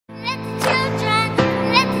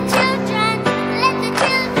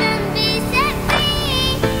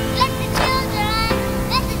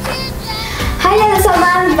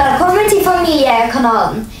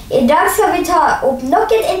kanalen. I dag skal vi ta opp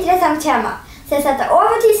nok et interessant tema, så jeg setter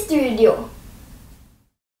over til studio.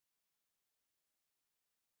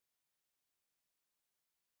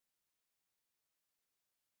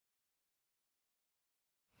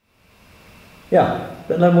 Yeah,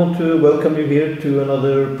 then I want to welcome you here to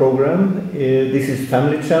another program. This is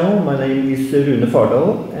Family Channel. My name is Rune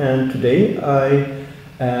Fardal, and today I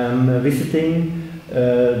am visiting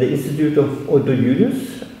the Institute of Ordo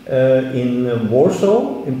Juris in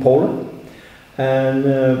Warsaw, in Poland.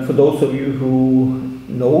 And for those of you who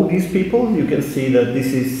know these people, you can see that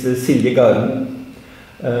this is Silje Garmo,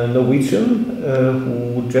 Norwegian,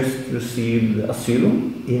 who just received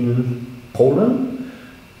asylum in Poland,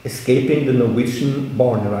 escaping the Norwegian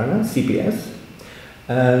Barnevernet, CPS.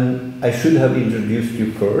 And I should have introduced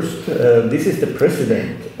you first. This is the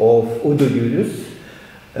president of Ordo Juris.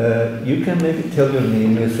 You can maybe tell your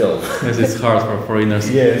name yourself. Yes, it's hard for foreigners.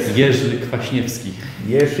 Yes. Jerzy Kwasniewski.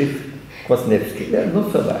 Jerzy Kwasniewski. Yeah,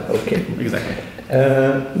 not so bad. Okay. Exactly.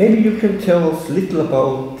 Maybe you can tell us a little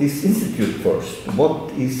about this institute first.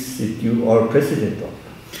 What is it you are president of?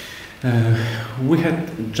 We had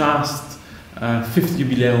just fifth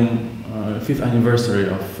anniversary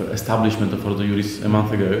of establishment of Ordo Juris a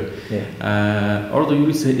month ago. Yeah. Ordo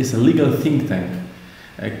Juris is a legal think tank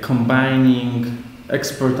combining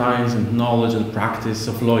expertise and knowledge and practice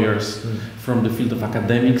of lawyers from the field of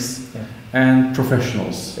academics and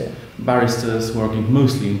professionals, barristers working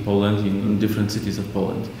mostly in Poland, in different cities of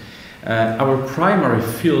Poland. Our primary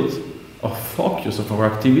field of focus of our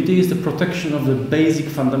activity is the protection of the basic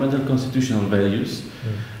fundamental constitutional values,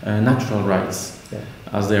 natural rights,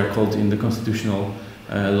 as they are called in the constitutional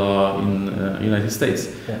law in United States.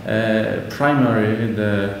 Primarily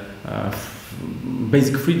the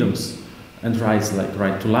basic freedoms and rights like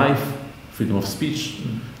right to life, freedom of speech,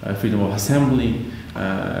 freedom of assembly,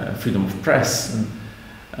 freedom of press.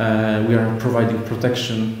 We are providing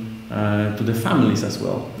protection to the families as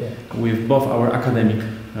well, with both our academic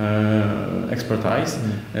expertise,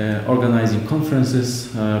 organizing conferences,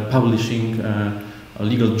 publishing a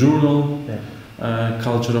legal journal,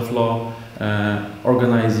 culture of law,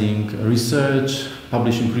 organizing research,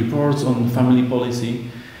 publishing reports on family policy,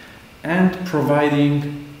 and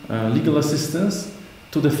providing legal assistance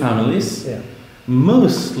to the families,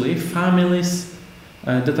 mostly families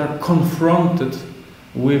that are confronted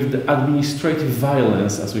with the administrative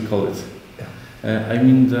violence, as we call it. I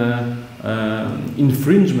mean the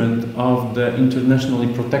infringement of the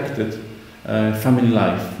internationally protected family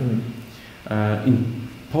life. In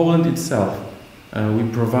Poland itself, we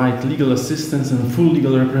provide legal assistance and full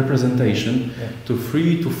legal representation to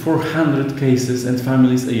 300 to 400 cases and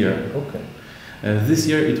families a year. This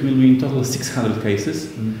year it will be in total 600 cases,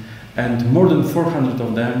 and more than 400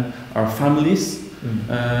 of them are families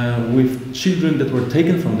with children that were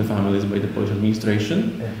taken from the families by the Polish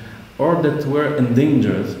administration, or that were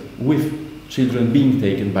endangered with children being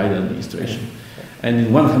taken by the administration. And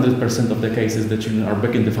in 100% of the cases, the children are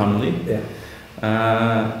back in the family.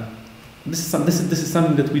 This is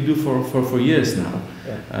something that we do for years now.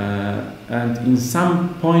 And in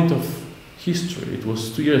some point of history, it was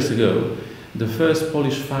 2 years ago, the first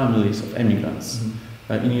Polish families of immigrants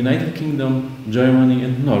in the United Kingdom, Germany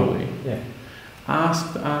and Norway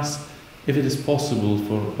asked us if it is possible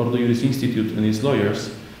for Ordo Juris Institute and its lawyers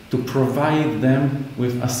to provide them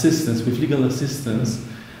with assistance, with legal assistance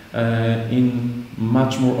in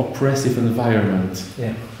much more oppressive environment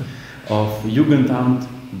of Jugendamt,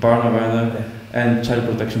 Barnevernet and child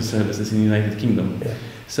protection services in the United Kingdom.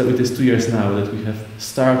 So it is 2 years now that we have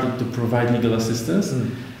started to provide legal assistance,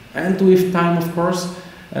 and with time, of course,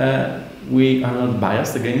 we are not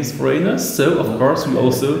biased against foreigners, so of course we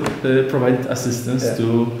also provide assistance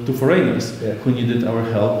to foreigners who needed our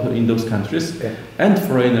help in those countries, and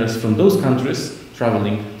foreigners from those countries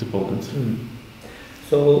traveling to Poland.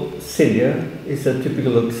 So Silje is a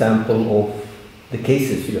typical example of the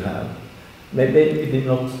cases you have. Maybe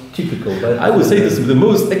not typical, but I would say this is the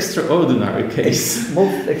most extraordinary case.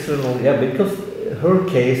 Most extraordinary, yeah, because her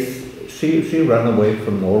case, she ran away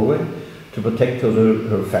from Norway to protect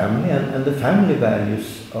her family, and the family values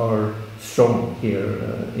are strong here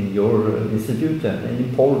in your institute and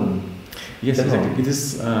in Poland. Yes, exactly. It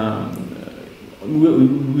is.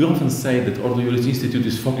 We often say that Ordo Juris Institute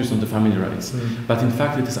is focused on the family rights, but in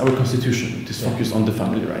fact it is our constitution. It is focused on the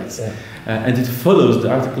family rights, and it follows the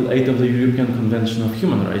Article 8 of the European Convention of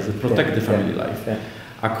Human Rights that protect the family life.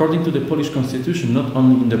 According to the Polish constitution, not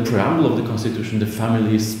only in the preamble of the constitution the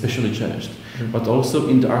family is specially cherished, but also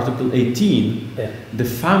in the Article 18, the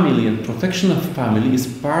family and protection of family is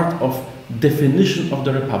part of definition of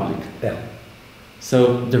the Republic.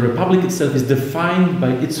 So the republic itself is defined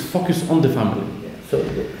by its focus on the family. So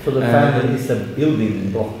the family is a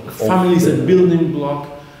building block. Family is a building block,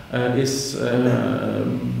 is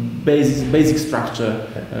basic structure,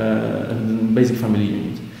 basic family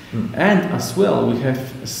unit. And as well, we have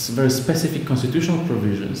very specific constitutional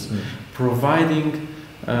provisions providing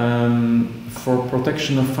for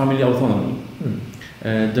protection of family autonomy.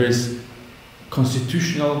 There is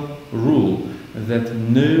constitutional rule that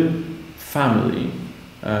no family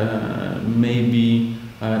may be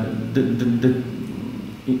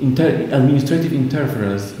administrative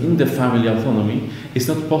interference in the family autonomy is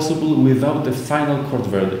not possible without the final court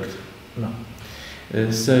verdict. No.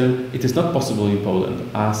 So it is not possible in Poland,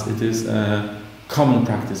 as it is a common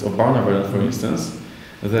practice of Barnevernet, for instance,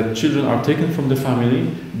 that children are taken from the family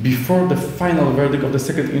before the final verdict of the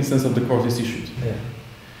second instance of the court is issued.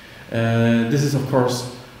 This is, of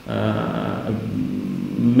course, a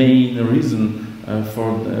main reason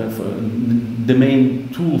for the main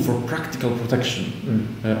tool for practical protection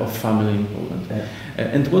of family in Poland.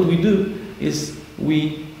 And what we do is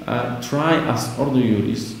we try as Ordo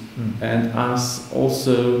Juris and as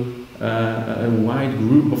also a wide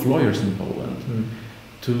group of lawyers in Poland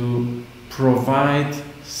to provide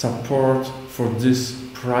support for this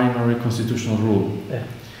primary constitutional rule.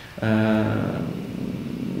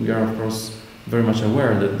 We are, of course, very much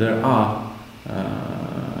aware that there are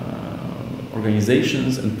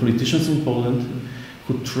organizations and politicians in Poland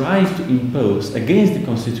who try to impose against the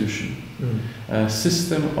constitution a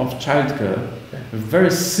system of childcare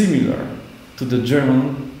very similar to the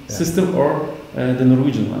German system or the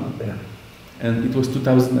Norwegian one. And it was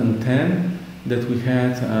 2010 that we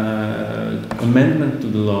had amendment to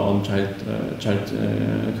the law on child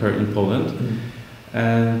care in Poland.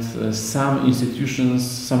 And some institutions,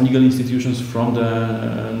 some legal institutions from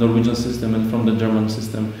the Norwegian system and from the German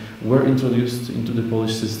system were introduced into the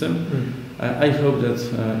Polish system. I hope that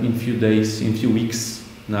in few days, in few weeks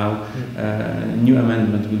now, a new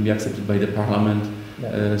amendment will be accepted by the parliament.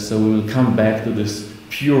 So we will come back to this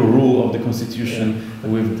pure rule of the constitution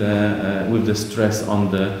with the stress on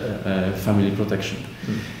the family protection.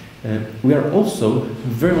 We are also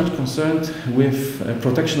very much concerned with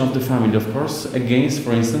protection of the family, of course, against,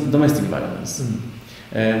 for instance, domestic violence.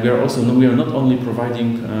 We are not only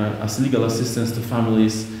providing as legal assistance to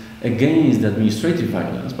families against administrative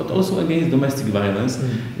violence, but also against domestic violence,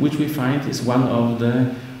 which we find is one of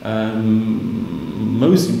the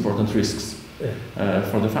most important risks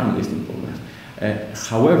for the families in Poland.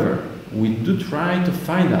 However, we do try to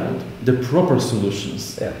find out the proper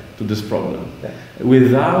solutions to this problem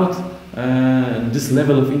without this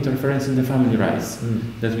level of interference in the family rights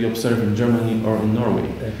that we observe in Germany or in Norway.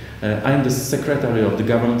 I am the secretary of the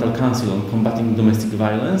Governmental Council on Combating Domestic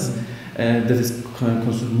Violence that is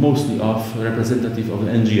mostly of representative of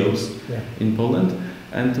NGOs in Poland.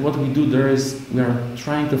 And what we do there is we are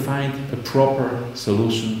trying to find a proper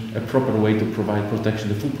solution, a proper way to provide protection,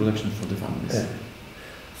 the full protection for the families.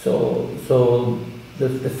 So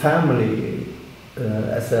the family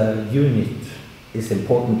as a unit is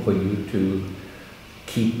important for you to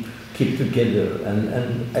keep together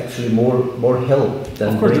and actually more help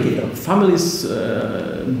than break it up. Family is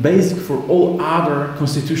basic for all other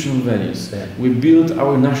constitutional values. We build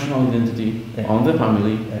our national identity on the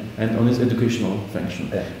family and on its educational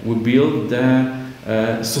function. We build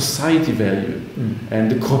the society value and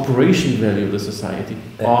the cooperation value of the society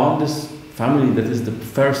on this family that is the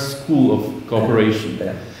first school of cooperation,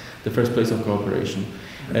 the first place of cooperation.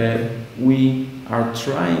 We are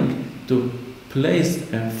trying to place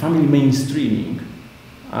family mainstreaming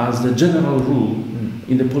as the general rule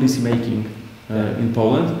in the policy making in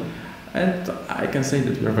Poland, and I can say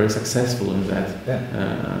that we are very successful in that,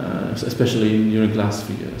 especially during the last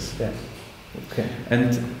few years.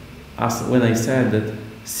 And as when I said that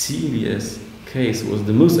Silje's case was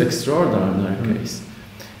the most extraordinary case,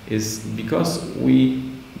 is because we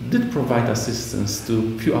did provide assistance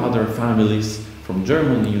to few other families from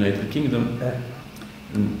Germany, United Kingdom,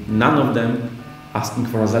 none of them asking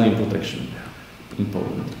for asylum protection in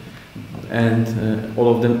Poland, and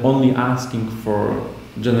all of them only asking for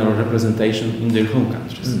general representation in their home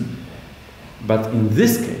countries. But in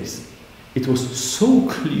this case, it was so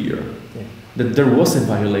clear that there was a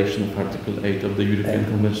violation of Article 8 of the European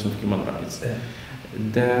Convention of Human Rights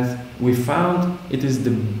that we found it is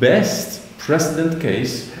the best precedent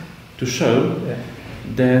case to show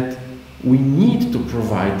that we need to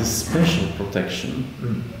provide the special protection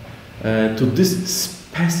to this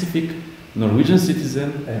specific Norwegian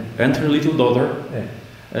citizen and her little daughter,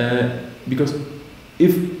 because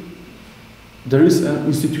if there is an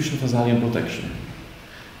institution of asylum protection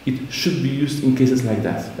it should be used in cases like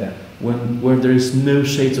that, Yeah. where there is no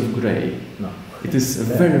shades of grey. No. It is a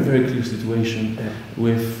very, very clear situation Yeah.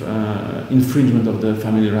 with infringement of the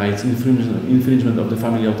family rights, infringement of the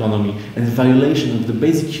family autonomy, and violation of the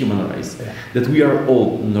basic human rights that we are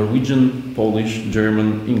all, Norwegian, Polish,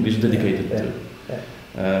 German, English, dedicated to.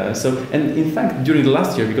 And in fact, during the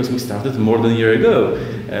last year, because we started more than a year ago,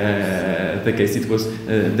 the case, it was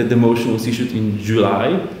the motion was issued in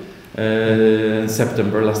July,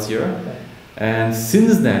 September last year, and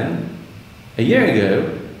since then, a year ago,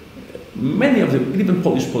 many of the even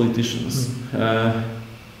Polish politicians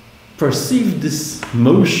perceive this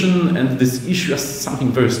motion and this issue as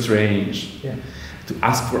something very strange. Yeah. To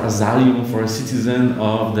ask for asylum for a citizen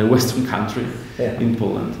of the Western country in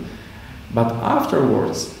Poland. But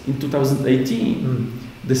afterwards, in 2018,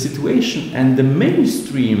 the situation and the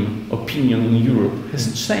mainstream opinion in Europe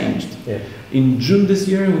has changed. Yeah. In June this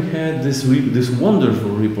year, we had this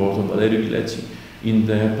wonderful report of Valery Vilecki in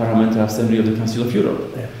the Parliamentary Assembly of the Council of Europe.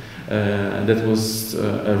 Yeah. That was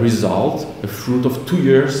a result, a fruit of 2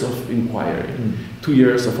 years of inquiry, 2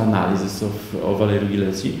 years of analysis of Valery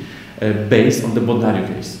Vilecki, based on the Bodnariu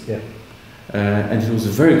case. Yeah. And it was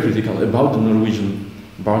very critical about the Norwegian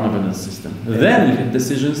Barnevernet system. Then we had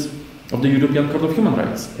decisions of the European Court of Human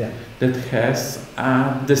Rights that has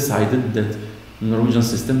decided that Norwegian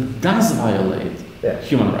system does violate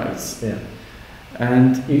human rights. Yeah.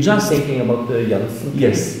 And you're just thinking about the Janssen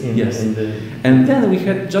case? Yes. And then we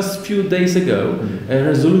had just a few days ago a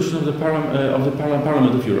resolution of the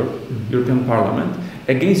Parliament of Europe, European Parliament,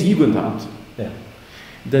 against Jugendamt.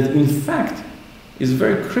 That in fact is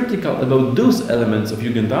very critical about those elements of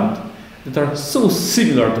Jugendamt that are so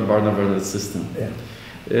similar to Barnevernet system.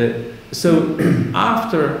 So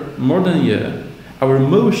after more than a year, our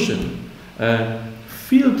motion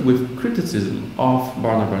filled with criticism of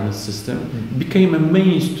Barnevernet system became a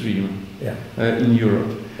mainstream in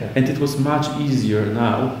Europe. And it was much easier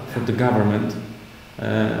now for the government,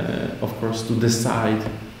 of course, to decide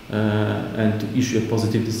and to issue a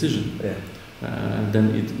positive decision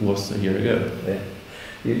than it was a year ago.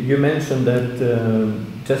 You mentioned that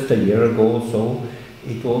just a year ago or so,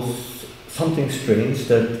 it was something strange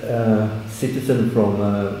that citizens from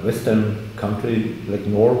a Western country like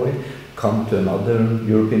Norway come to another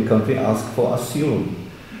European country, ask for asylum,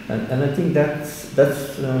 and I think that's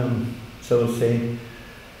shall we say,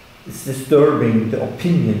 it's disturbing the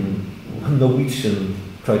opinion Norwegians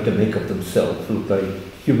try to make of themselves, look like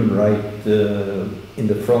human right in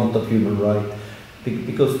the front of human right,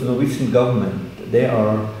 because the Norwegian government, they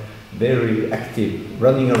are very active,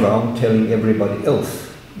 running around telling everybody else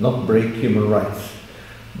not break human rights.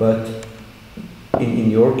 But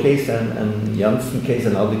in your case and Janssen case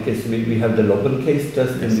and other cases, we have the Lobben case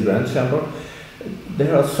just in the Grand Chamber.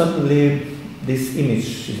 There are suddenly this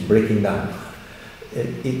image is breaking down.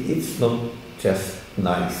 It's not just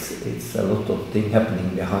nice. It's a lot of things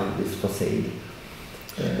happening behind this facade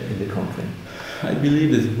in the country. I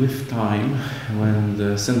believe that with time, when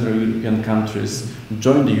the Central European countries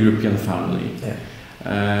join the European family,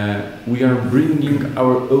 we are bringing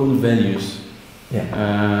our own values,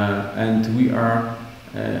 and we are,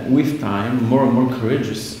 with time, more and more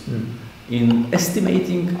courageous in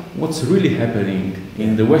estimating what's really happening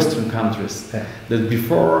in the Western countries that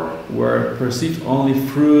before were perceived only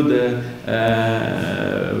through the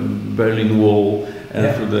Berlin Wall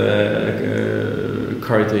and through the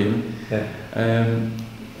curtain.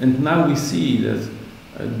 And now we see that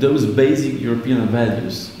those basic European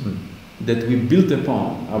values that we built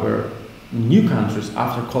upon our new countries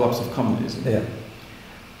after collapse of communism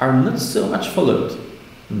are not so much followed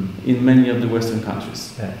in many of the Western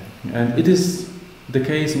countries. And it is the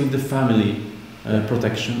case with the family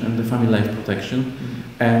protection and the family life protection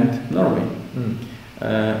and Norway.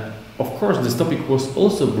 Of course, this topic was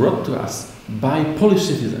also brought to us by Polish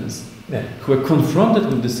citizens who were confronted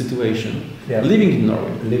with the situation, living in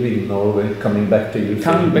Norway. Living in Norway, coming back to you.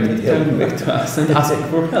 Coming back to us and asking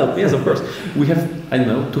for help. Yes, of course. We have, I don't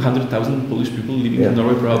know, 200,000 Polish people living in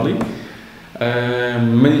Norway probably.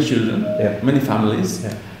 Many children, many families.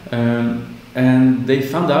 And they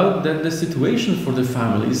found out that the situation for the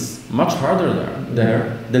family is much harder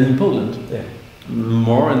there than in Poland.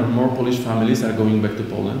 More and more Polish families are going back to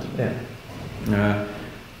Poland.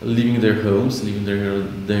 Leaving their homes, leaving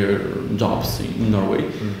their jobs in Norway,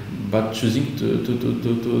 but choosing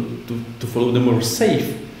to follow the more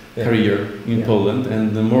safe career in Poland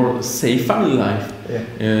and the more safe family life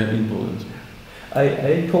in Poland.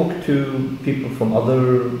 I talked to people from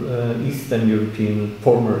other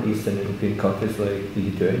former Eastern European countries like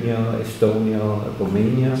Lithuania, Estonia,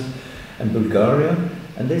 Romania and Bulgaria,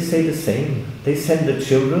 and they say the same. They send the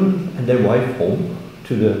children and their wife home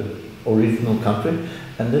to the original country,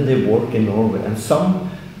 and then they work in Norway. And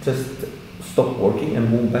some just stop working and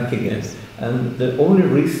move back again. Yes. And the only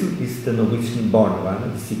reason is the Norwegian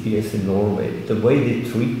Barnevernet, the CPS in Norway, the way they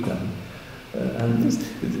treat them. And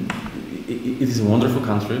it is a wonderful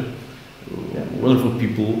country, wonderful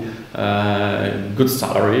people, good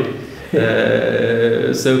salary.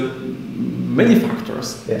 So many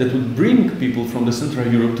factors that would bring people from the Central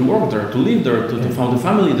Europe to work there, to live there, to found a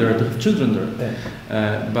family there, to have children there.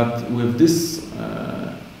 But with this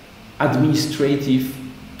administrative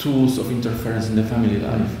tools of interference in the family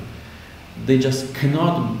life, they just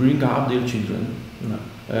cannot bring up their children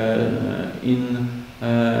in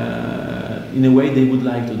a way they would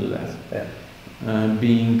like to do that.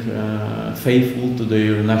 Being faithful to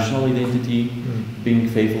their national identity, being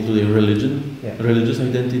faithful to their religion, religious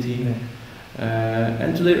identity,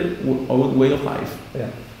 and to their own way of life.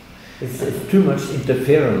 It's too much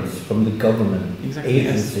interference from the government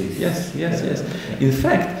agencies. Yes. In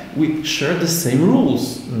fact, we share the same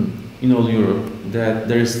rules in all Europe. That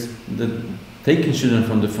there is the taking children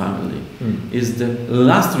from the family is the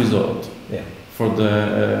last resort for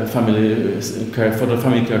the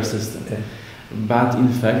family care system. But in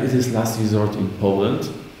fact, it is last resort in Poland,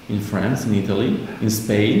 in France, in Italy, in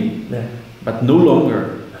Spain, but no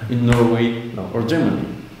longer in Norway or Germany.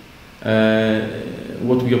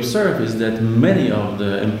 What we observe is that many of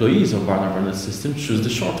the employees of Barnevernet system choose the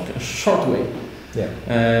short way,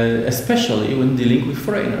 especially when dealing with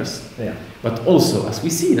foreigners, but also, as we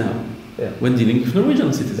see now, when dealing with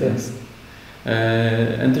Norwegian citizens.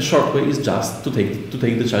 And the short way is just to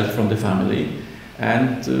take the child from the family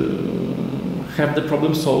and have the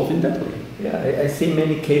problem solved in that way. I see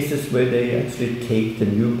many cases where they actually take the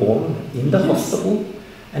newborn in the hospital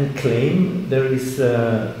and claim there is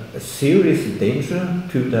a serious danger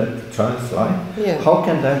to that child's life. How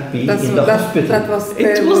can that be in the hospital? That was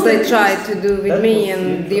what they tried to do with me,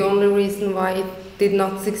 and the only reason why it did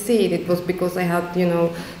not succeed, it was because I had,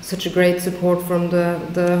 such a great support from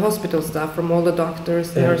the hospital staff, from all the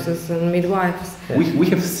doctors, nurses and midwives. We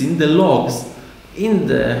have seen the logs in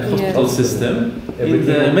the hospital system, in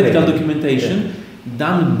the medical documentation,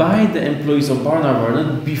 done by the employees of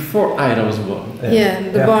Barnevernet before Ira was born.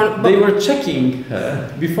 They were checking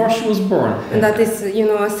her before she was born. And that is,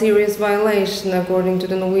 a serious violation according to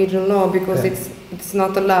the Norwegian law, because it's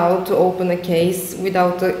not allowed to open a case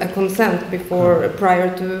without a consent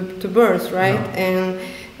prior to birth, right?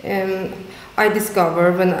 And I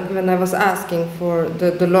discovered when I was asking for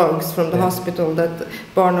the logs from the hospital that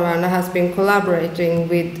Barnevernet has been collaborating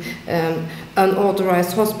with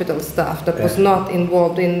unauthorized hospital staff that was not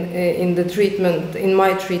involved in the treatment, in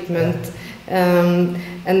my treatment,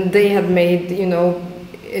 and they had made,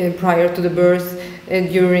 prior to the birth,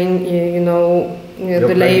 during,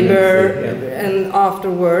 the labor and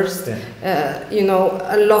afterwards,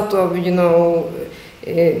 a lot of,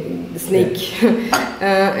 sneak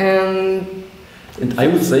and I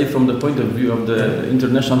would say, from the point of view of the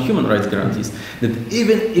international human rights guarantees, that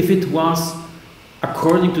even if it was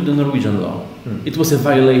according to the Norwegian law, it was a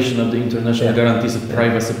violation of the international guarantees of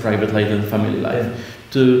privacy, private life and family life,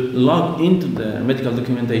 to log into the medical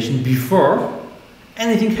documentation before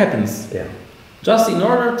anything happens, just in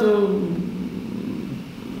order to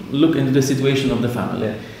look into the situation of the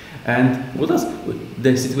family. And what else?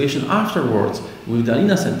 The situation afterwards with the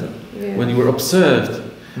Alina Center, when you were observed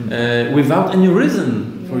without any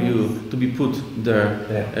reason for you to be put there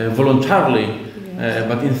voluntarily,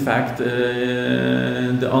 but in fact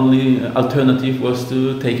the only alternative was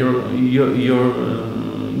to take your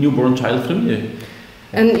newborn child from you.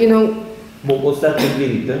 And what was that in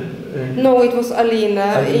Vilde? No, it was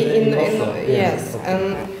Alina. Yes.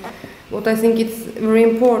 And what I think it's very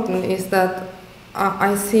important is that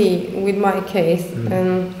I see with my case,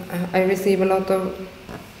 and I receive a lot of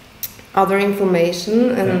other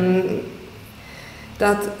information, and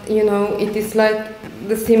that it is like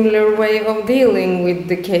the similar way of dealing with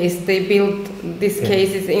the case. They built these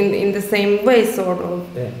cases in the same way, sort of.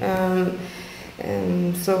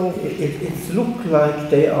 So it looks like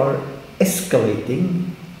they are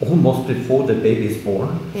escalating almost before the baby is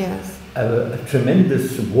born. Yes, a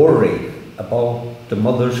tremendous worry about the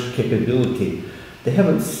mother's capability. They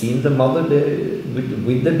haven't seen the mother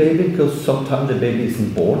with the baby, because sometimes the baby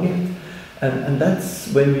isn't born yet. And that's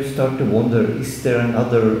when you start to wonder, is there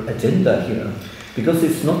another agenda here? Because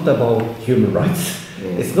it's not about human rights.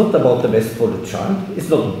 It's not about the best for the child. It's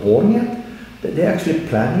not born yet. They're actually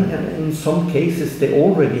planning, and in some cases they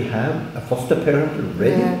already have a foster parent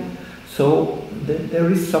ready. So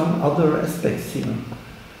there is some other aspects,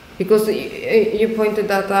 Because you pointed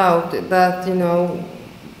that out, that, you know,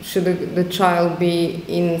 should the child be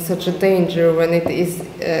in such a danger when it is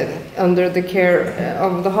under the care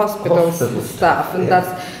of the hospital staff, and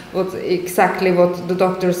that's exactly what the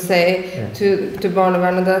doctors say to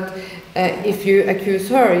Barnevernet, that if you accuse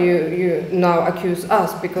her, you now accuse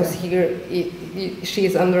us, because here she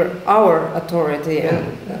is under our authority and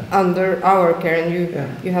under our care, and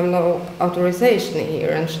you have no authorization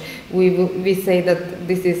here, and we say that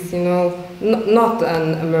this is, you know, not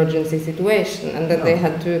an emergency situation, and that they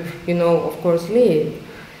had to, you know, of course leave.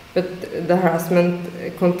 But the harassment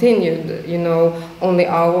continued, you know, only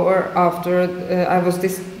hour after I was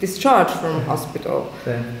discharged from hospital.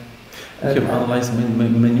 We have analyzed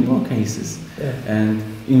many more cases, and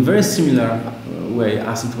in very similar way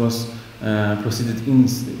as it was proceeded in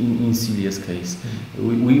Silje's case.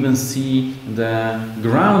 We even see the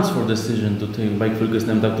grounds for decision to take by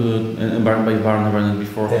Barnevernet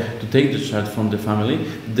before to take the child from the family.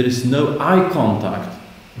 There is no eye contact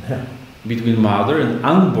between mother and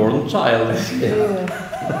unborn child.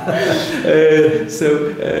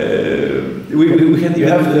 We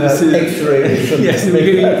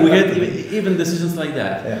had even decisions like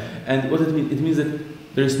that. And what it means? It means that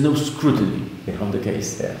there is no scrutiny on the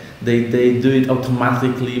case. They do it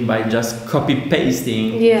automatically by just copy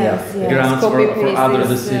pasting grounds for other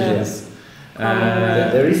decisions.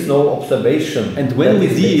 There is no observation. And when we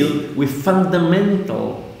deal with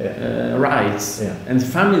fundamental rights and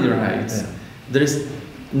family rights, there is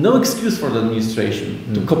no excuse for the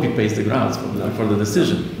administration to copy-paste the grounds for the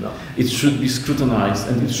decision. No. It should be scrutinized,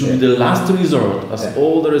 and it should be the last resort, as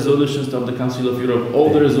all the resolutions of the Council of Europe, all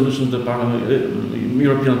the resolutions of the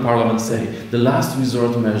European Parliament say, the last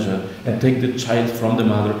resort measure to take the child from the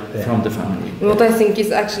mother, from the family. What I think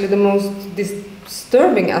is actually the most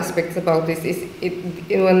disturbing aspects about this is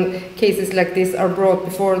when cases like this are brought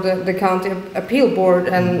before the county appeal board,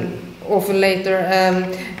 and often later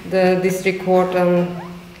the district court, and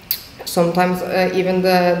sometimes even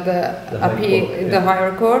the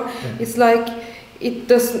higher court. It's like it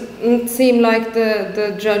doesn't seem like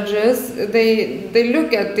the judges they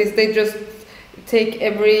look at this, they just take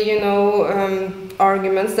every, you know,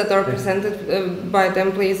 arguments that are presented by the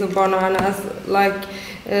employees of Barnevernet as like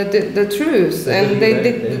the truth, and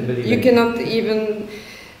you cannot even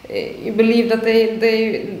believe that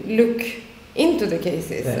they look into the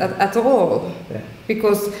cases at all,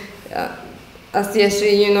 because as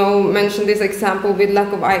Jerzy, you know, mentioned this example with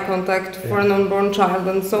lack of eye contact for an unborn child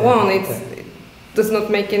and so on, it does not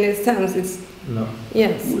make any sense.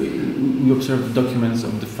 We observe documents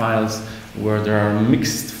of the files where there are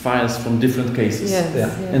mixed files from different cases,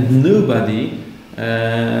 and nobody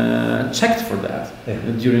checked for that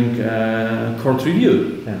during court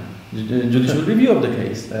review, judicial review of the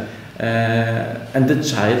case, and the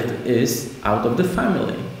child is out of the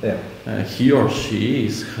family. He or she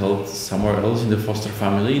is held somewhere else in the foster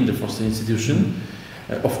family, in the foster institution.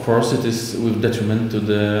 Of course, it is with detriment to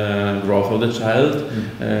the growth of the child,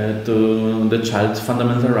 to the child's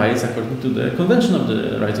fundamental rights according to the Convention of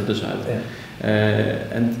the Rights of the Child.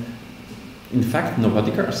 And in fact,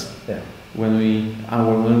 nobody cares. When we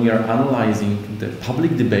are analyzing the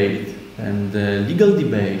public debate and the legal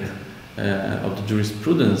debate of the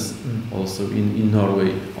jurisprudence also in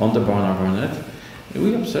Norway on the Barnevernet,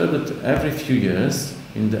 we observe that every few years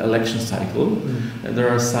in the election cycle there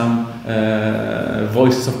are some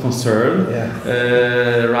voices of concern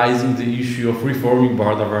raising the issue of reforming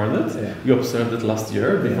Barnevernet. We observed it last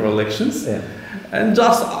year before elections, and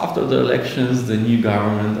just after the elections the new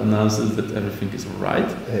government announces that everything is all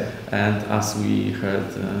right, and as we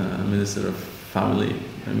heard Minister of Family,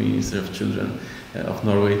 Minister of Children of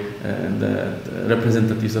Norway, and the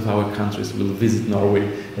representatives of our countries will visit Norway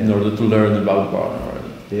in order to learn about Barnevernet.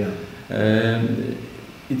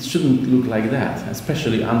 It shouldn't look like that,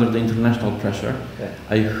 especially under the international pressure.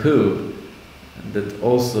 I hope that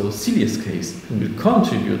also Silje's case will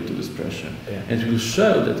contribute to this pressure, and will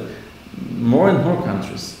show that more and more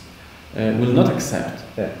countries will not accept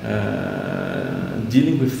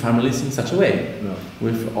dealing with families in such a way,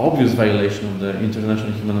 with obvious violation of the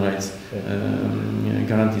international human rights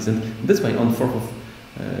guarantees. And that's why on 4th of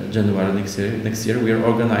January next year we are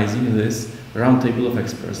organizing this roundtable of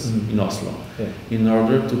experts in Oslo, in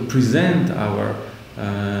order to present our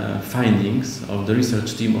findings of the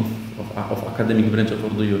research team of academic branch of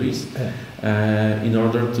Ordo Juris, in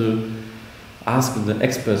order to ask the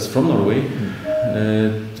experts from Norway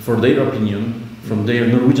for their opinion from their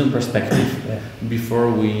Norwegian perspective before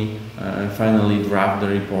we finally draft the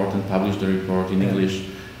report and publish the report in English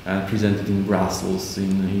and present it in Brussels,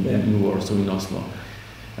 in Warsaw, in Oslo.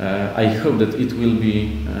 I hope that it will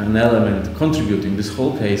be an element contributing, this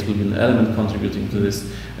whole case will be an element contributing to this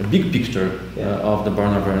big picture of the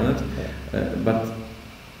Barnevernet. But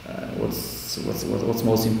what's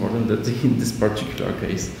most important, that in this particular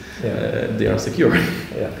case, they are secure.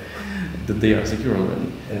 That they are secure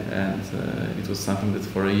already. And it was something that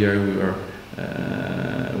for a year we were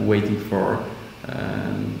waiting for,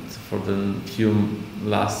 and for the few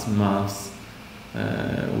last months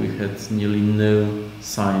we had nearly no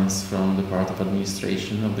signs from the part of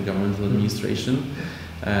administration, of the governmental administration.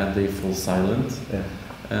 They fall silent.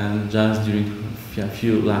 And just during a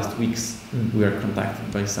few last weeks we are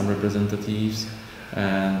contacted by some representatives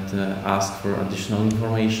and asked for additional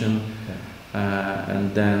information.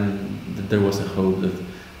 And then there was a hope that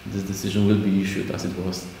this decision will be issued, as it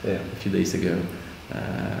was a few days ago.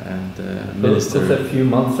 And minister, a few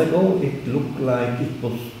months ago, it looked like it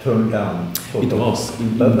was turned down. It was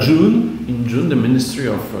in June. In June, the Ministry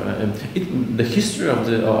of the history of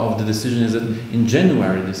the decision is that in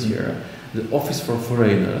January this year, the Office for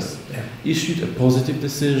Foreigners issued a positive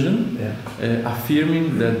decision,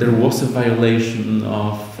 affirming that there was a violation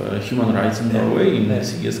of human rights in Norway in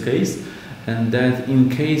Silje's case, and that in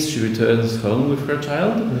case she returns home with her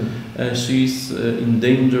child, she's in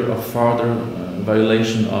danger of further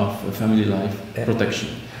violation of family life protection.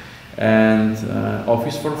 And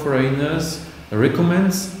Office for Foreigners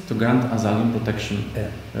recommends to grant asylum protection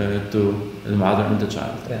to the mother and the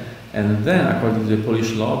child. And then, according to the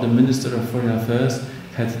Polish law, the Minister of Foreign Affairs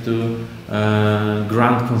had to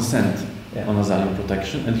grant consent on asylum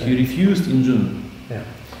protection, and he refused in June.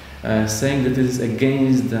 Saying that it is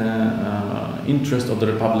against the interest of the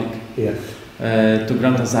Republic to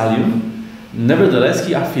grant asylum. Nevertheless,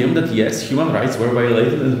 he affirmed that yes, human rights were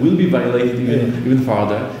violated and will be violated even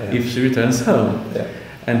further if she returns home.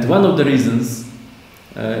 And one of the reasons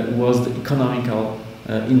was the economical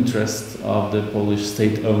interest of the Polish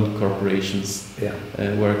state-owned corporations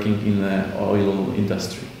working in the oil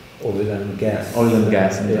industry. Oil and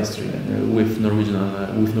gas industry with Norwegian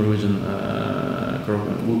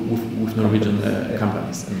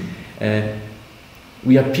companies.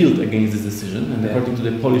 We appealed against this decision, and according to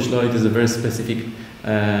the Polish law, it is a very specific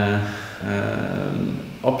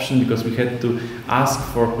option, because we had to ask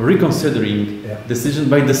for reconsidering decision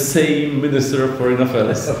by the same Minister of Foreign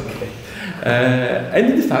Affairs.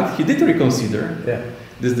 And in fact, he did reconsider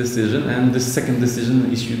this decision, and the second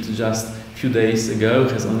decision issued just a few days ago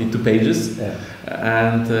has only 2 pages,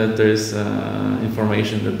 and there is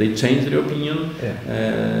information that they changed their opinion.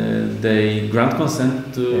 They grant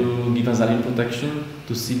consent to give asylum protection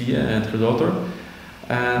to Silje and her daughter,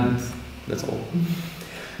 and that's all.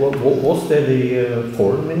 Well, was there the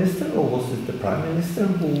foreign minister, or was it the prime minister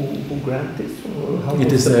who granted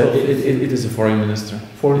this? It is a foreign minister.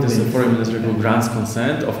 It is a foreign minister who grants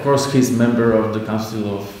consent. Of course, he's member of the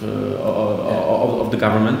council of the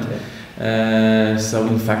government. So,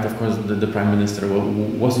 in fact, of course, the prime minister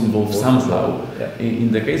was involved somehow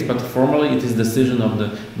in the case, but formally it is decision of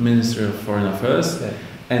the Ministry of Foreign Affairs.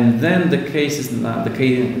 And then the case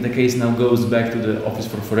now goes back to the Office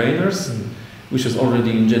for Foreigners, which has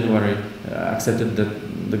already in January accepted that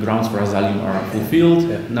the grounds for asylum are fulfilled.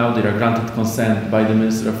 Now they are granted consent by the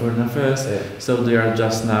Minister of Foreign Affairs, so they are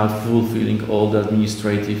just now fulfilling all the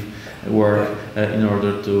administrative work in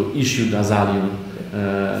order to issue the asylum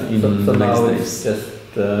in the next days. It's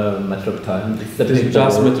just a matter of time. It is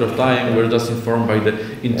just a matter of time. We're just informed by the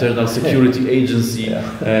Internal Security Agency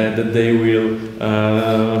that they will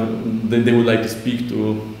they would like to speak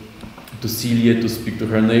to Silje, to speak to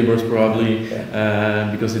her neighbors probably,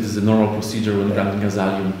 because it is a normal procedure when granting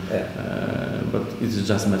asylum, but it's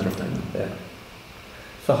just a matter of time.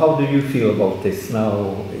 So how do you feel about this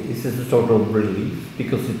now? Is it a sort of relief?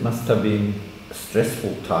 Because it must have been a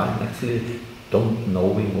stressful time, actually, don't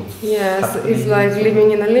knowing what's happening. It's like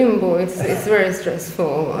living in a limbo. It's very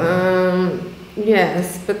stressful.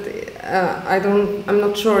 Yes, but I'm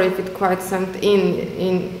not sure if it quite sunk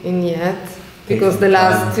in yet. Because the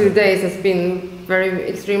last 2 days has been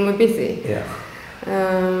extremely busy.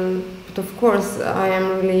 But of course I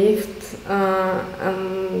am relieved,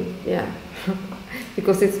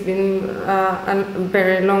 because it's been a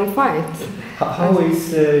very long fight. How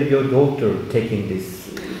is your daughter taking this?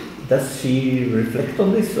 Does she reflect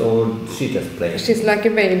on this, or she just plays? She's like a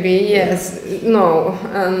baby, yes, no,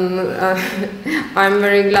 and I'm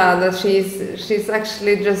very glad that she's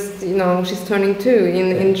actually just, she's turning 2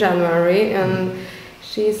 in January, and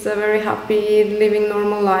she's very happy living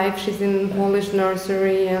normal life. She's in Polish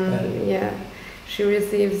nursery, and she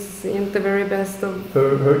receives the very best of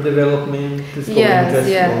her development. Is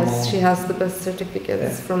yes, she has the best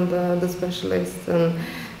certificates from the specialist, and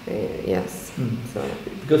Yes. So.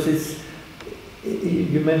 Because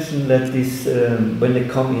you mentioned that this when they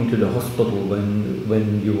come into the hospital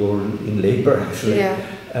when you were in labor actually,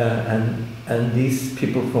 and these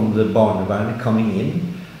people from the Barnevernet coming in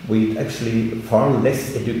with actually far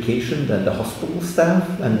less education than the hospital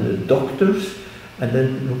staff and the doctors, and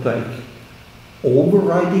then look like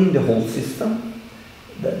overriding the whole system.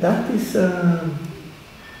 That is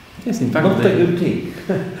yes, in fact, not a good thing.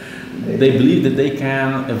 They believe that they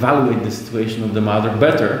can evaluate the situation of the mother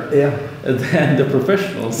better than the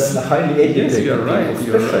professionals. Than the highly educated. Yes, you're right.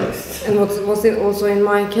 You're right. And was it also in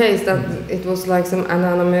my case that it was like some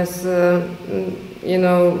anonymous,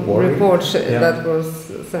 report that was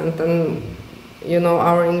sent, and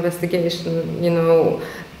our investigation,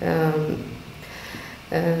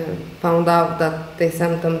 found out that they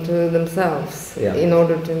sent them to themselves in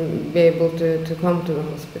order to be able to come to the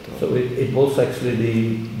hospital. So it was actually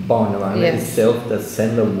the Barnevernet itself that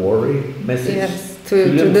sent a worry message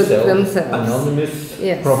to themselves, anonymous,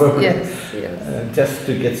 probably, just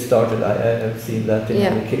to get started. I have seen that in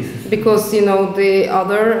many cases. Because the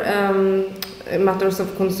other matters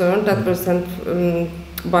of concern that were sent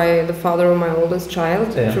by the father of my oldest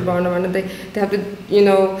child through Barnevernet, they have to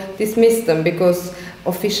dismiss them, because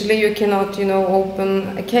officially you cannot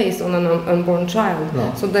open a case on an unborn child.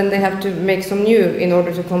 No. So then they have to make some new in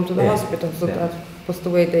order to come to the hospital. So that was the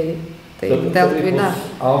way they dealt with that.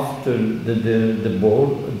 After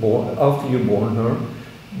after you born her,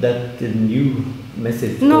 that the new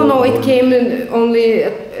message. No, it came in only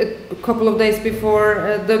a couple of days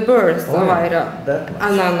before the birth of Ira.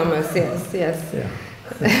 Anonymous, yes. Yeah.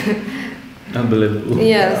 Unbelievable.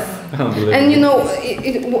 Yes. Unbelievable. And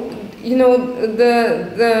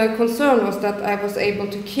the concern was that I was able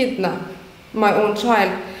to kidnap my own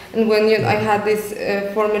child. And when I had this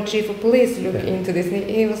former chief of police look into this,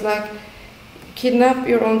 he was like, "Kidnap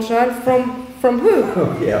your own child from who?"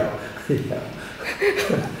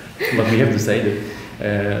 But we have to say that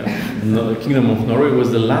the Kingdom of Norway was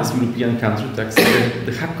the last European country to accept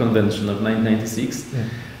the Hague Convention of 1996.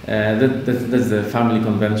 That's the family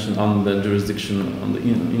convention on the jurisdiction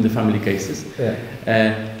in the family cases.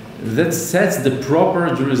 That sets the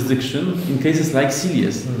proper jurisdiction in cases like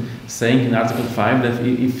Silje's, saying in Article 5 that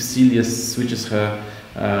if Silje switches her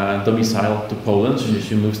domicile to Poland,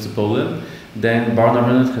 she moves to Poland, then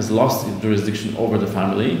Barnevernet has lost its jurisdiction over the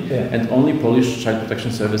family, and only Polish child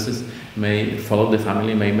protection services may follow the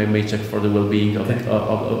family, may check for the well-being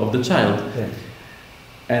of the child.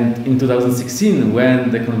 And in 2016,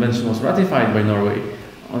 when the convention was ratified by Norway,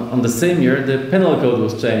 on the same year, the penal code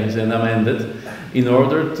was changed and amended in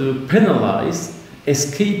order to penalize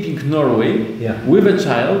escaping Norway with a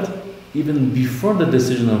child even before the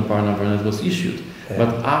decision of Barnevernet was issued,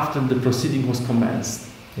 but after the proceeding was commenced.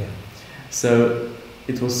 So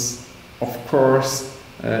it was, of course,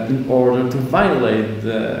 in order to violate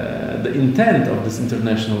the intent of this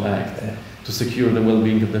international act, to secure the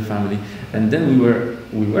well-being of the family. And then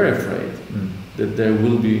we were afraid that there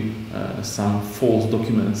will be some false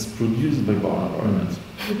documents produced by Barnevernet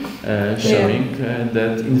showing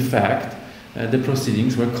that in fact the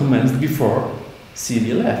proceedings were commenced before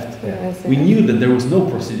Silje left. We knew that there was no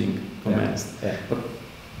proceeding commenced. But,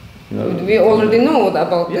 we already know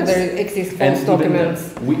about that there exist false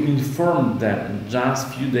documents. We informed them just a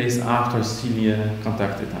few days after Silje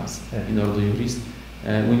contacted us in order to increase.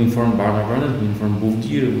 We informed Barnevernet, we informed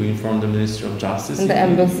Bufdir, we informed the Ministry of Justice and the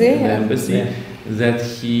embassy, that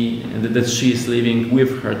she is living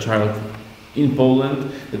with her child in Poland,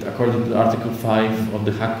 that according to Article 5 of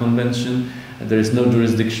the Hague Convention, there is no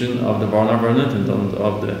jurisdiction of the Barnevernet and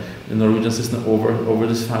of the Norwegian system over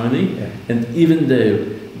this family. And even though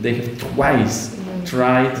they have twice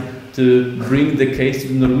tried to bring the case to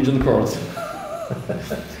the Norwegian court,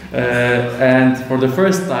 and for the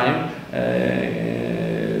first time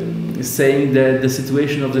saying that the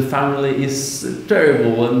situation of the family is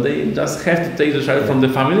terrible and they just have to take the child from the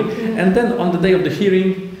family, and then on the day of the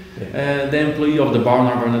hearing the employee of the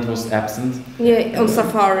Barnevernet was absent. On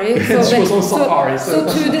safari. She was on safari. So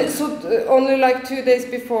only like 2 days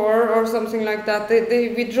before or something like that,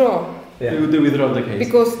 they withdraw. They withdraw the case.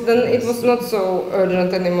 Because then it was not so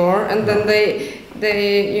urgent anymore, and then they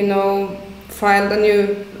filed a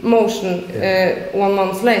new motion 1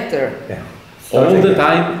 month later. All the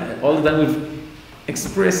time with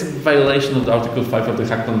express violation of the Article 5 of the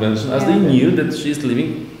Hague Convention, as they knew that she is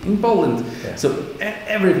living in Poland. So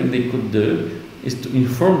everything they could do is to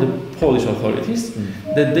inform the Polish authorities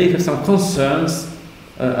that they have some concerns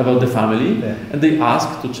about the family, and they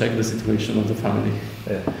ask to check the situation of the family.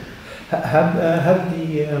 Have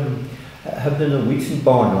the Norwegian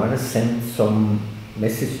Barnevernet sent some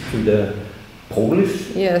message to the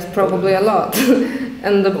Polish? Yes, probably a lot.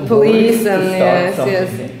 And the police and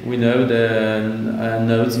yes. We know the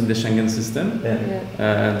notes in the Schengen system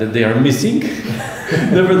that they are missing.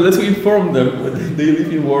 Nevertheless, we inform them that they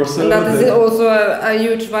live in Warsaw. And that is also a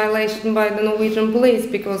huge violation by the Norwegian police,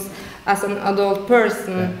 because as an adult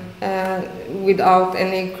person, without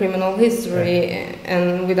any criminal history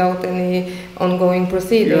and without any ongoing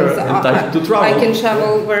proceedings, I can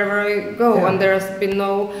travel wherever I go, and there has been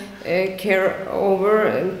no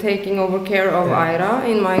taking over care of Ira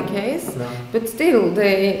in my case. No. But still,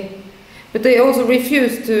 they also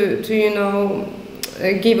refuse to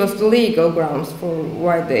give us the legal grounds for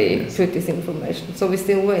why they put this information. So we're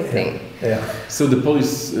still waiting. So the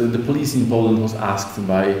police in Poland was asked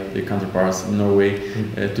by the counterparts in Norway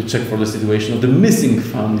to check for the situation of the missing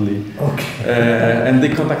family. And they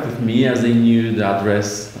contacted me as they knew the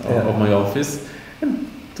address of my office. And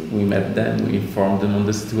we met them, we informed them on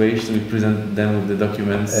the situation, we presented them with the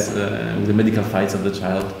documents, with the medical files of the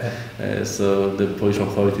child. So the Polish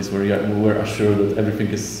authorities were assured that everything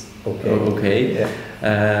is okay.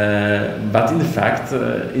 But in fact,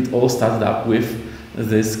 it all started up with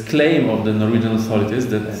this claim of the Norwegian authorities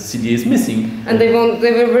that CDA is missing. And they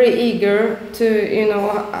were very eager to,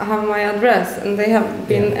 have my address, and they have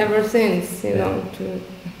been ever since,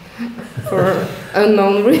 for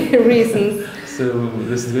unknown reasons. So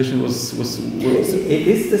the situation was It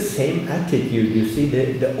is the same attitude. You see,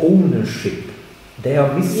 the ownership, they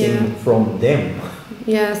are missing from them.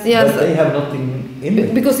 Yes. But they have nothing in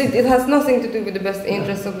it. Because it has nothing to do with the best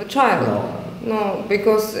interest of the child. No,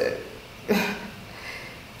 because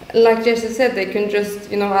like Jerzy said, they can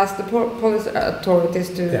just ask the police authorities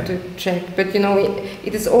to check. But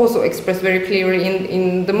it is also expressed very clearly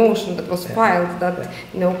in the motion that was filed that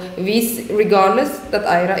we, regardless that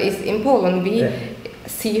Ira is in Poland, we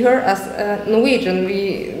see her as Norwegian.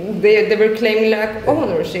 They were claiming like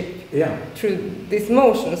ownership through these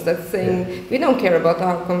motions that's saying we don't care about the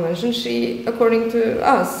Hague Convention. She, according to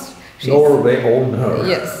us, Norway own her.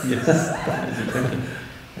 Yes.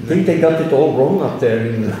 I think they got it all wrong up there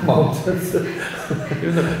in the mountains.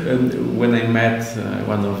 And when I met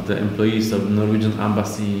one of the employees of the Norwegian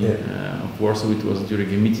embassy of Warsaw, it was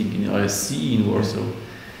during a meeting in OSCE in Warsaw.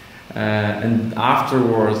 And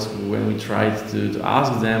afterwards, when we tried to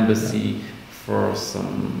ask the embassy for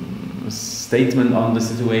some statement on the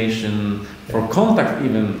situation, for contact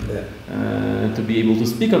even, to be able to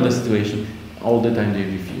speak on the situation, all the time they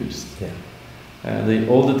refused.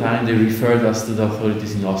 All the time they referred us to the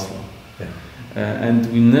authorities in Oslo.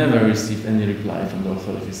 And we never received any reply from the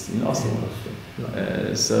authorities in Oslo.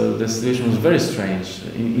 So the situation was very strange.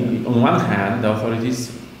 On one hand, the authorities,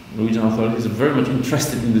 Norwegian authorities, are very much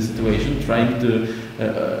interested in the situation, trying to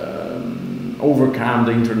overcome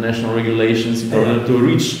the international regulations in order to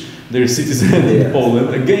reach their citizens in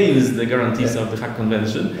Poland against the guarantees of the Hague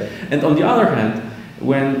Convention. And on the other hand,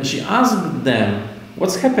 when she asked them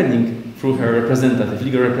what's happening through her representative,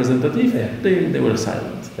 legal representative, they were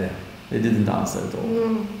silent. They didn't answer at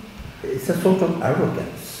all. It's a sort of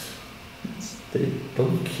arrogance. They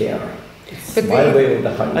don't care. It's my way or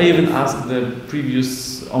the highway. I even asked the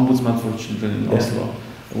previous ombudsman for children in Oslo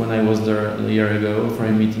when I was there a year ago for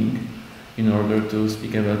a meeting in order to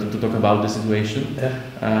speak about, to talk about the situation.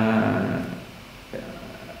 And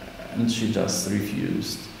she just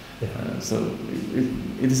refused. So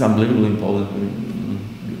it is unbelievable in Poland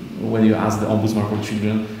when you ask the ombudsman for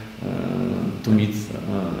children to meet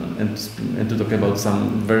and to talk about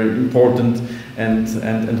some very important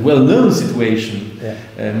and well-known situation.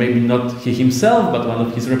 Maybe not he himself, but one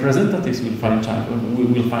of his representatives will find time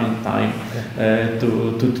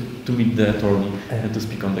to meet the attorney and to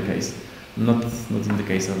speak on the case. Not in the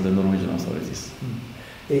case of the Norwegian authorities.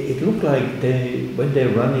 It looked like when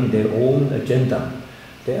they're running their own agenda,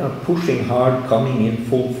 they are pushing hard, coming in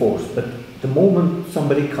full force. But the moment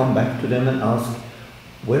somebody come back to them and ask,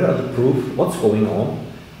 where are the proof? What's going on?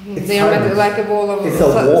 They are like a wall of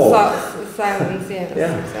silence.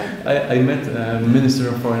 Exactly. I met a Minister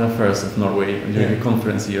of Foreign Affairs of Norway during a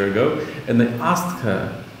conference a year ago, and I asked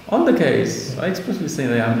her on the case. I expressly say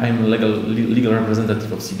that I'm a legal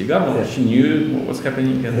representative of Silje Garmo. She knew what was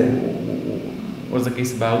happening and what was the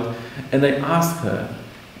case about, and I asked her,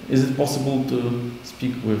 is it possible to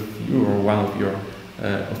speak with you or one of your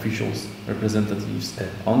officials, representatives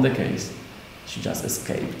on the case? She just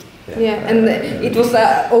escaped. And it was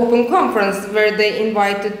an open conference where they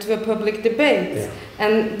invited to a public debate.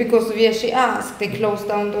 And because of she asked, they closed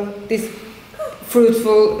down this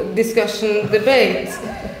fruitful discussion debate.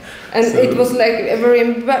 And so it was like very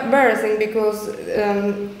embarrassing because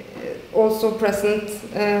also present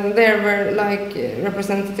there were like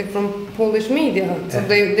representatives from Polish media, so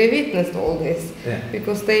they witnessed all this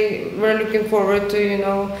because they were looking forward to, you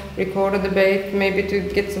know, record a debate, maybe to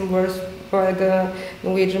get some words by the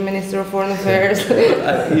Norwegian Minister of Foreign Affairs.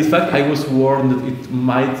 In fact, I was warned that it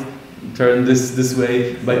might turn this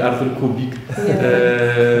way by Arthur Kubik,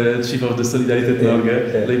 chief of the Solidaritet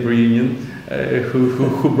Norge labor union,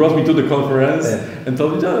 who brought me to the conference and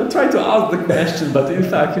told me, try to ask the question, but in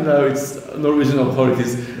fact, you know, it's Norwegian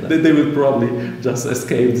authorities, they will probably just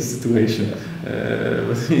escape the situation.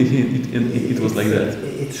 But it was like that.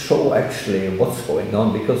 It shows actually what's going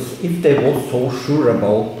on, because if they were so sure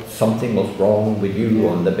about something was wrong with you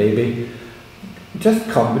and the baby, just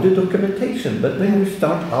come with the documentation. But when you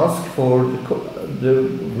start ask for the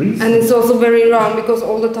reason, and it's also very wrong, because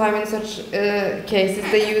all the time in such cases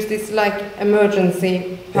they use this like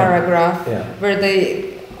emergency paragraph where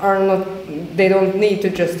they are not, they don't need to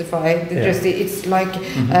justify it. It's like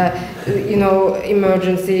you know,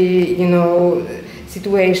 emergency, you know,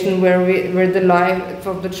 situation where the life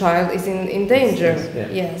of the child is in danger.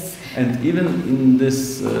 Yes. And even in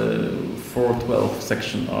this 412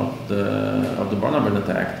 section of the Barnevernet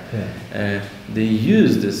Act, they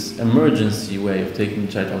use this emergency way of taking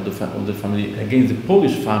charge of the family against the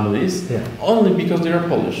Polish families only because they are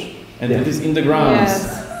Polish, and it is in the grounds.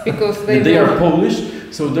 Yes, because they are Polish,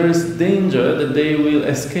 so there is danger that they will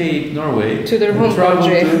escape Norway to their home travel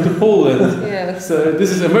country to Poland. Yes. So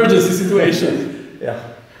this is emergency situation.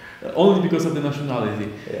 Only because of the nationality.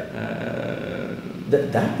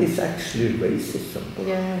 That is actually racism.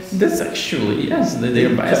 Yes. That's actually, yes, they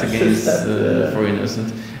are biased against foreigners,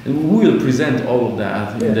 and we will present all of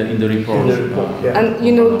that in the report. And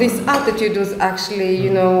you know, this attitude was actually, you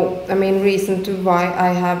know, I mean, reason to why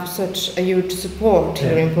I have such a huge support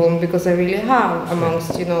here in Poland, because I really have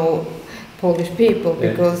amongst, you know, Polish people,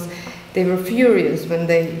 because they were furious when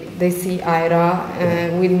they see Ira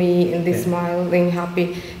with me and this smiling,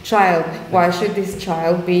 happy child. Why should this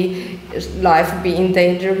child life be in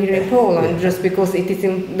danger here in Poland just because it is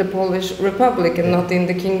in the Polish Republic and not in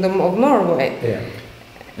the Kingdom of Norway?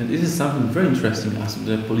 And this is something very interesting as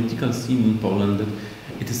the political scene in Poland, that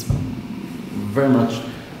it is very much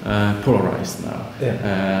polarized now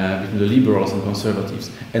between the liberals and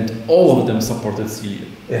conservatives, and all of them supported Silje.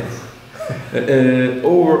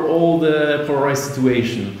 Over all the polarized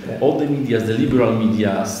situation, all the medias, the liberal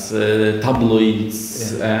medias,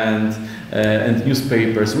 tabloids, and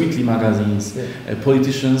newspapers, weekly magazines,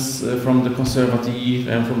 politicians from the conservative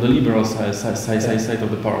and from the liberal side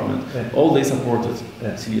of the parliament, all they supported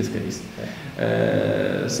Silje's case.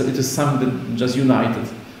 So it is something that just united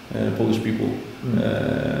Polish people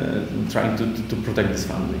trying to protect this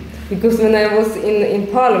family. Because when I was in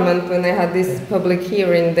parliament, when I had this public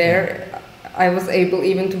hearing there, I was able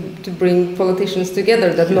even to bring politicians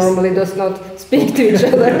together that normally does not speak to each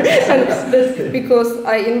other. And because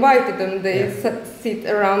I invited them, they sit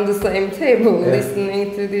around the same table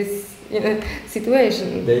listening to this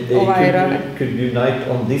situation. They could unite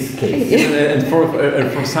on this case. And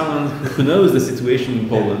for someone who knows the situation in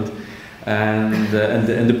Poland and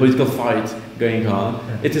the political fight going on,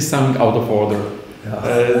 it is something out of order.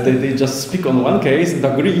 They just speak on one case and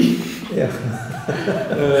agree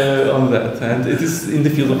on that, and it is in the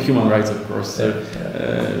field of human rights, of course.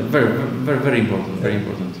 Very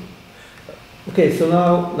important. Okay, so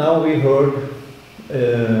now we heard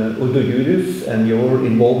Udo Julius and your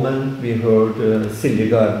involvement. We heard Silje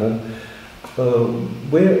Garmo.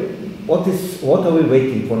 What are we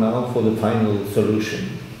waiting for now for the final solution?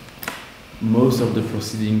 Most of the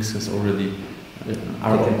proceedings has already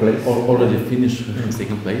finished, has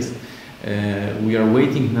taken place. We are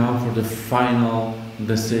waiting now for the final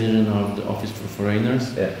decision of the Office for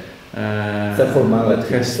Foreigners. That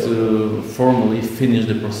has to formally finish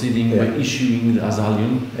the proceeding by issuing the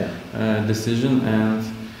Azylum decision,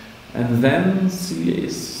 and then Silje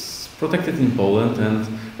is protected in Poland, and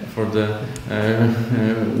for the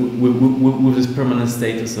with this permanent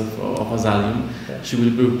status of Azylum, she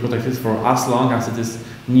will be protected for as long as it is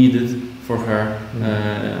needed for her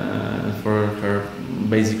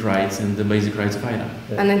basic rights and the basic rights of Ira.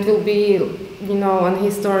 And it will be, you know, an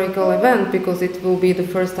historical event, because it will be the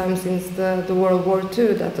first time since the World War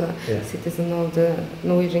II that a citizen of the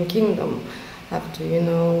Norwegian Kingdom have to, you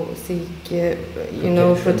know, seek,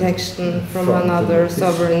 protection from another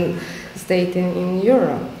sovereign state in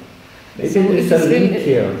Europe. Maybe so it's a link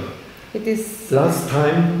here. It is. Last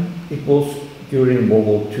time it was during World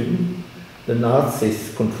War II. The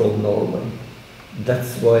Nazis controlled Norway.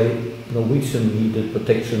 That's why Norwegian needed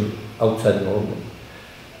protection outside Norway.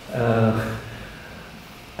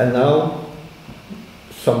 And now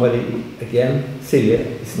somebody, again,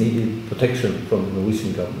 Silje, is needed protection from the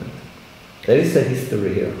Norwegian government. There is a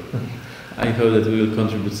history here. I hope that we will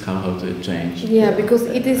contribute somehow to a change. Yeah, because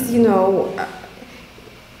it is, you know,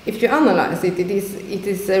 if you analyze it, it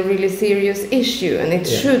is a really serious issue, and it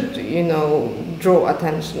should, you know, draw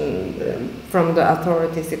attention from the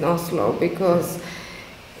authorities in Oslo, because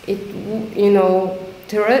it, you know,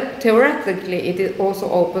 theoretically it also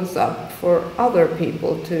opens up for other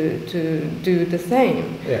people to do the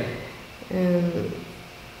same. Yeah.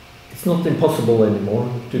 It's not impossible anymore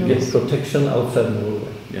to get protection outside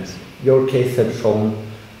Norway. Yes. Your case has shown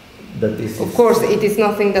that this is... Of course, it is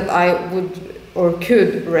nothing that I would or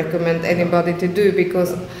could recommend anybody to do,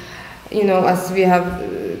 because, you know, as we have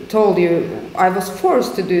told you, I was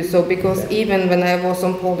forced to do so, because even when I was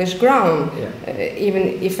on Polish ground,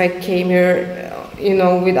 even if I came here, you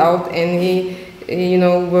know, without any, you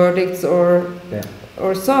know, verdicts or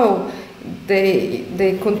so,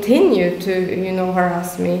 they continue to, you know,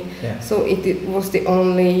 harass me. So it was the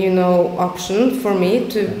only, you know, option for me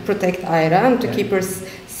to protect Aira and to keep her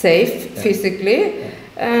safe physically,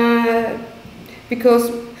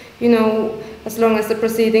 because, you know, as long as the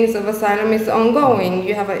proceedings of asylum is ongoing,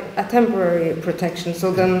 you have a temporary protection.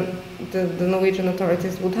 So then the Norwegian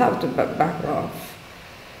authorities would have to back off.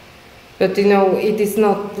 But, you know, it is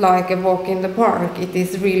not like a walk in the park. It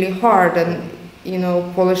is really hard, and, you know,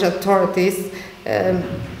 Polish authorities,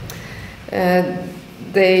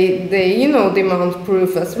 they you know, demand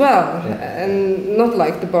proof as well, and not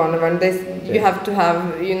like the Barnevernet. You have to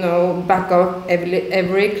have, you know, back up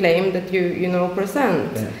every claim that you know,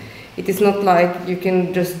 present. It is not like you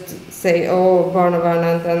can just say, oh,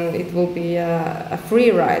 Barnevernet, and it will be a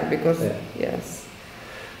free ride, because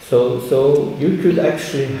So you could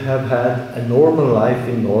actually have had a normal life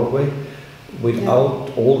in Norway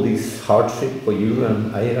without all this hardship for you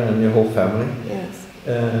and Aira and your whole family,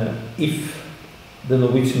 if the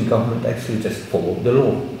Norwegian government actually just followed the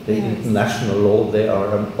law, the international law they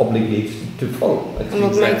are obligated to follow. And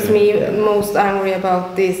what makes me most angry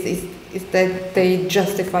about this is that they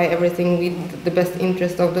justify everything with the best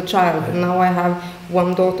interest of the child. And now I have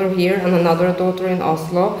one daughter here and another daughter in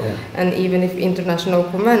Oslo, and even if international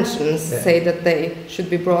conventions say that they should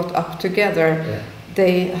be brought up together,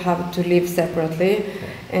 they have to live separately.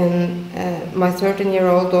 And my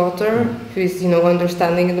 13-year-old daughter, who is, you know,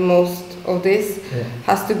 understanding the most of this,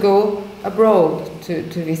 has to go abroad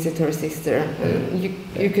to visit her sister. And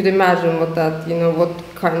you could imagine what that, you know, what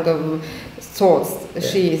kind of thoughts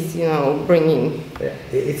she is, you know, bringing.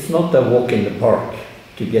 It's not a walk in the park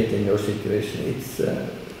to get in your situation.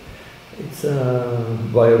 It's a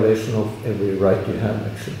violation of every right you have,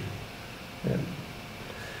 actually.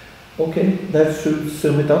 Okay, that should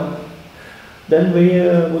sum it up. Then we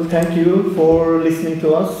will thank you for listening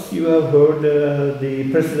to us. You have heard the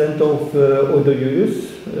president of Ordo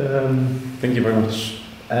Juris. Thank you very much.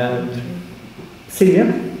 And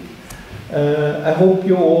Silje, I hope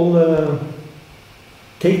you all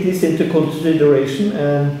take this into consideration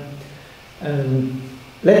and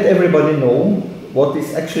let everybody know what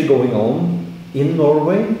is actually going on in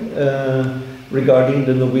Norway regarding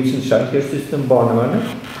the Norwegian childcare system,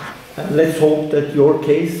 Barnevernet. And let's hope that your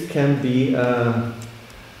case can be a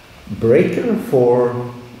breaker for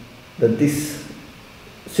that this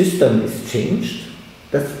system is changed.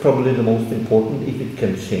 That's probably the most important, if it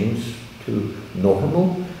can change to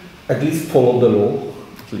normal, at least follow the law.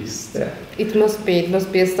 At least. It must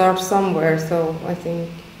be a start somewhere, so I think.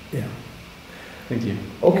 Thank you.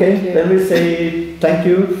 Okay, then we say thank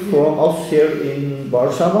you from us here in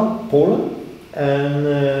Warsaw, Poland, and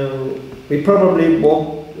we probably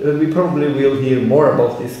will hear more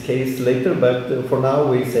about this case later, but for now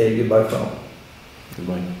we say goodbye for now.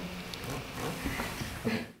 Goodbye.